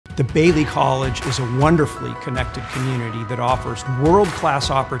The Bailey College is a wonderfully connected community that offers world-class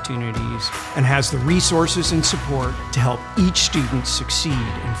opportunities and has the resources and support to help each student succeed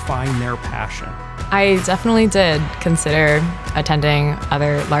and find their passion. I definitely did consider attending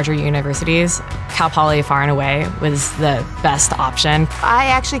other larger universities. Cal Poly far and away was the best option. I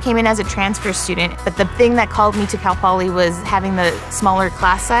actually came in as a transfer student, but the thing that called me to Cal Poly was having the smaller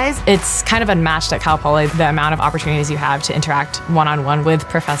class size. It's kind of unmatched at Cal Poly, the amount of opportunities you have to interact one-on-one with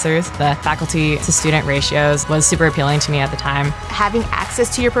professors. The faculty to student ratios was super appealing to me at the time. Having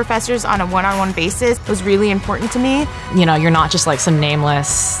access to your professors on a one-on-one basis was really important to me. You know, you're not just like some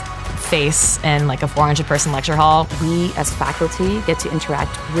nameless face in like a 400-person lecture hall. We as faculty get to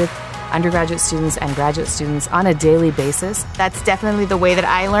interact with undergraduate students and graduate students on a daily basis. That's definitely the way that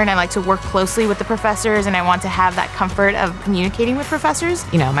I learn. I like to work closely with the professors, and I want to have that comfort of communicating with professors.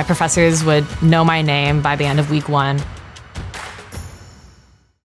 You know, my professors would know my name by the end of week 1.